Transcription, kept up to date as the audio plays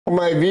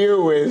My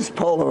view is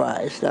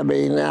polarized. I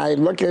mean, I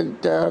look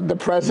at the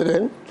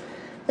president,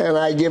 and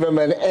I give him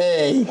an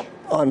A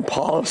on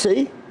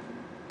policy.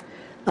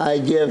 I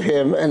give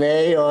him an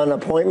A on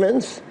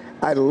appointments.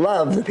 I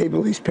love the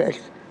people he's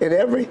picked. In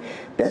every,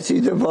 Betsy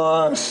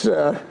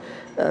DeVos,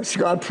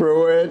 Scott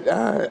Pruitt,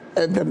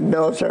 at the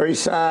military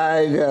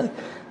side,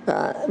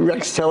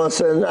 Rex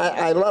Tillerson.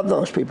 I love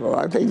those people.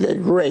 I think they're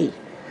great.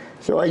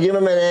 So I give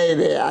him an A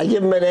there. I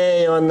give him an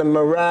A on the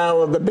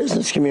morale of the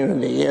business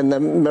community and the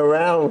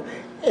morale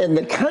in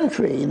the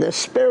country, the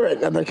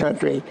spirit of the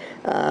country,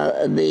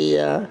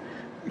 the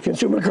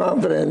consumer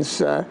confidence,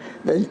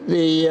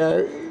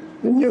 the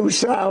new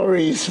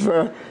salaries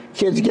for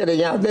kids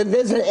getting out.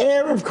 There's an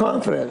air of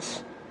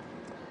confidence.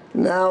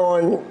 Now,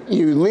 when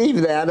you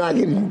leave that, I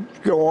can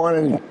go on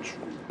and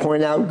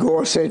point out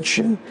Gorsuch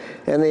and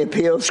the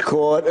appeals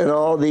court and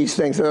all these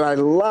things that I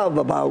love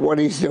about what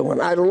he's doing.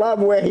 I love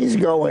where he's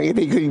going, if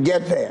he could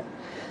get there.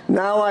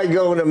 Now I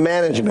go to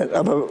management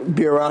of a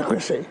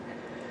bureaucracy.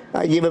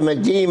 I give him a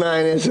D-,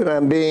 and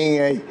I'm being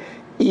a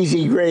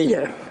easy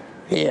grader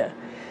here.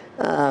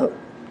 The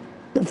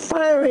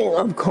firing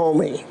of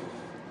Comey,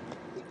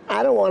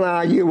 I don't want to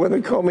argue whether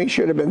Comey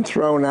should have been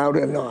thrown out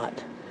or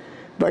not.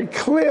 But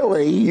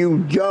clearly, you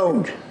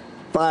don't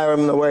fire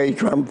him the way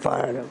Trump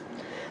fired him.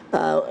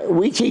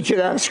 We teach at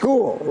our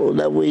school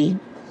that we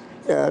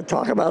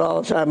talk about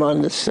all the time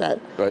on this set.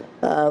 Right.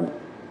 Love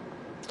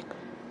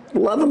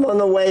him on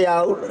the way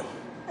out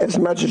as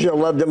much as you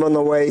loved him on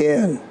the way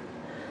in.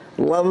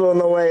 Love him on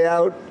the way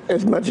out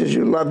as much as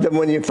you loved him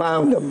when you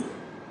found him,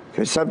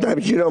 because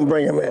sometimes you don't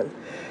bring him in.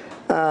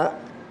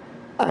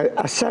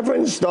 A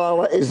severance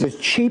dollar is the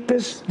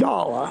cheapest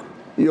dollar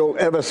you'll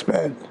ever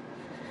spend.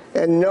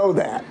 And know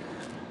that,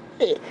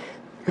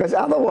 because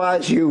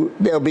otherwise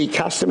there'll be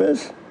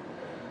customers,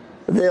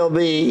 there'll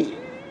be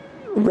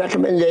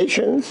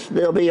recommendations,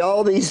 there'll be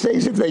all these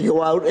things if they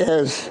go out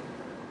as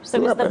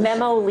So is the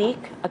memo leak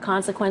a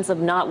consequence of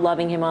not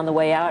loving him on the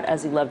way out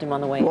as you loved him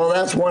on the way in? Well,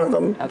 that's one of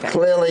them. Okay.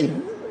 Clearly,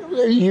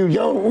 you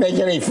don't make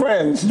any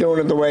friends doing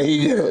it the way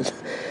he did it.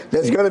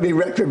 There's going to be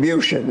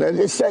retribution.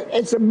 It's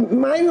a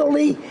minor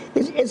league,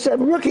 it's a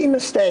rookie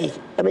mistake.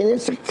 I mean,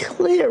 it's a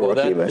clear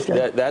rookie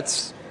mistake.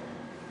 That's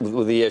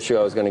the issue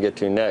I was going to get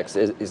to next.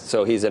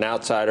 So he's an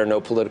outsider, no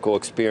political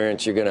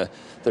experience.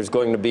 There's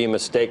going to be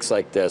mistakes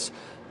like this.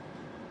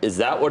 Is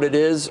that what it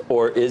is,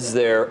 or is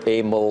there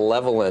a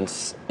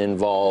malevolence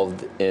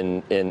involved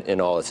in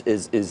all this?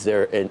 Let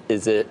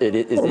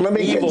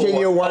me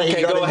continue why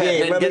he got a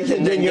D. Let me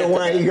continue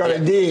why he got a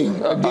D.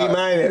 A D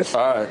minus.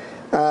 All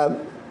right.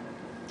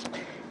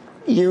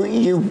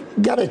 You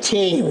got a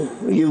team.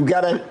 You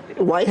got a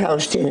White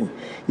House team.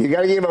 You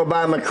got to give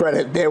Obama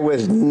credit. There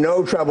was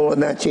no trouble in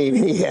that team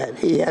he had.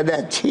 He had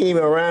that team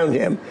around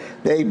him.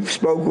 They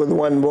spoke with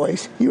one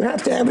voice. You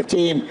have to have a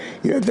team.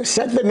 You have to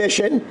set the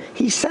mission.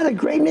 He set a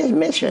great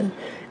mission.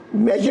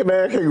 Make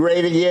America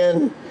great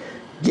again.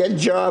 Get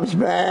jobs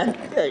back.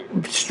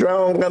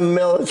 Strong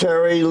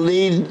military.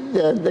 Lead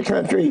the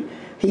country.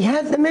 He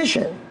had the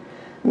mission.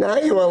 Now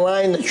you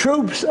align the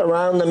troops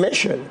around the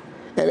mission.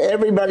 And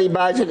everybody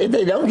buys it. If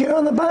they don't get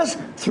on the bus,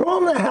 throw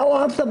them the hell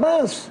off the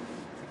bus.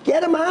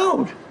 Get them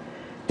out.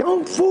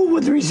 Don't fool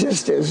with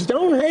resistors.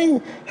 Don't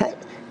hang.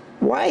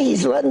 Why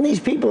he's letting these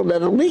people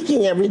that are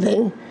leaking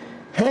everything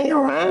hang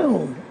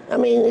around? I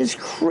mean, it's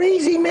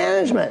crazy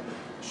management.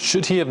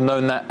 Should he have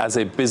known that as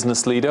a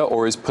business leader,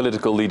 or is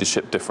political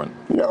leadership different?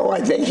 No,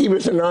 I think he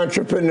was an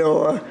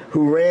entrepreneur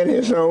who ran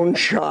his own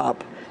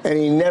shop, and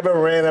he never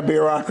ran a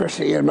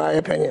bureaucracy, in my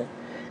opinion.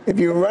 If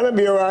you run a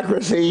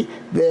bureaucracy,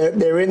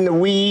 they're in the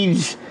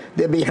weeds,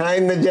 they're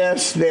behind the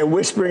desk, they're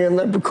whispering in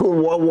the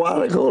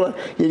water cooler.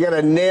 You got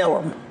to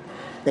nail them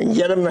and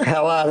get them the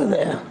hell out of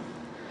there.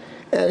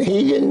 And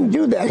he didn't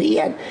do that. He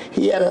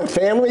had a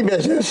family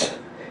business.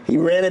 He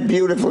ran it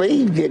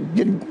beautifully.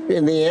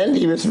 In the end,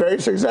 he was very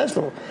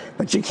successful.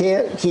 But you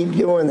can't keep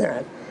doing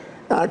that.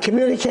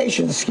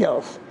 Communication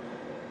skills.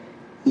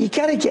 You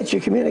got to get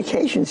your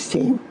communications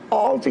team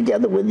all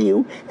together with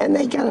you, and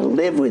they got to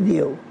live with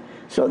you.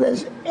 So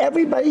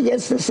everybody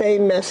gets the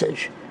same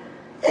message.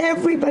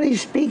 Everybody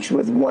speaks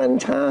with one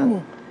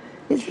tongue.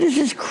 This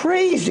is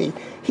crazy.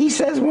 He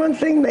says one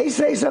thing, they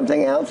say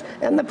something else,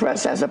 and the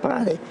press has a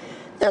party.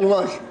 And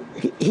look,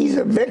 he's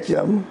a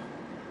victim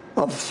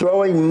of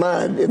throwing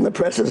mud in the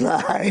press's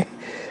eye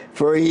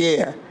for a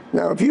year.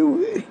 Now, if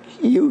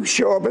you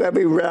show up at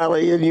every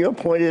rally and you're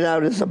pointed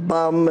out as a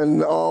bum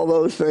and all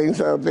those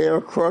things out there,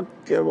 a crook,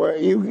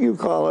 you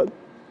call it,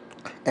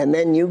 and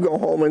then you go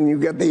home and you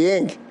get the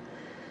ink,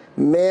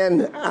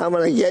 man, I'm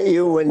going to get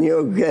you when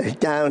you get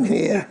down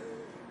here.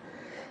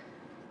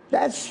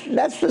 That's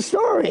the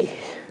story.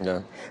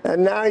 Yeah.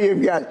 And now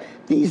you've got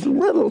these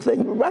little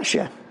things.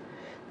 Russia,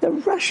 the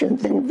Russian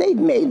thing, they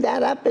made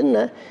that up in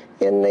the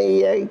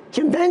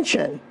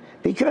convention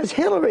because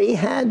Hillary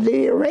had the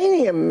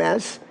uranium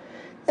mess,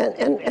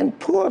 and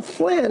poor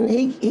Flynn,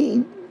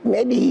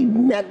 maybe he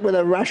met with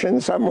a Russian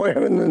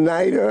somewhere in the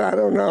night, or I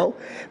don't know,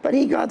 but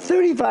he got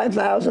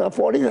 $35,000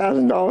 or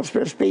 $40,000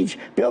 per speech.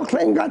 Bill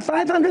Clinton got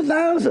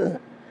 $500,000.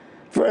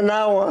 for an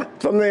hour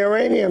from the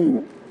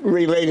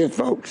uranium-related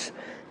folks,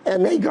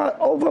 and they got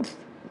over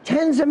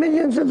tens of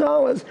millions of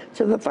dollars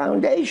to the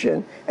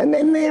foundation, and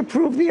then they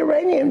approved the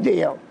uranium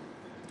deal.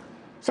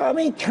 So, I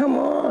mean, come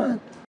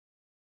on.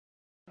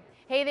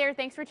 Hey there,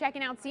 thanks for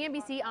checking out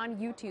CNBC on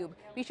YouTube.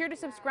 Be sure to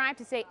subscribe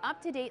to stay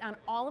up to date on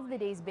all of the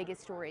day's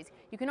biggest stories.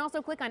 You can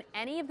also click on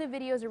any of the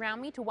videos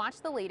around me to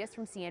watch the latest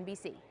from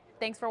CNBC.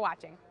 Thanks for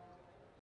watching.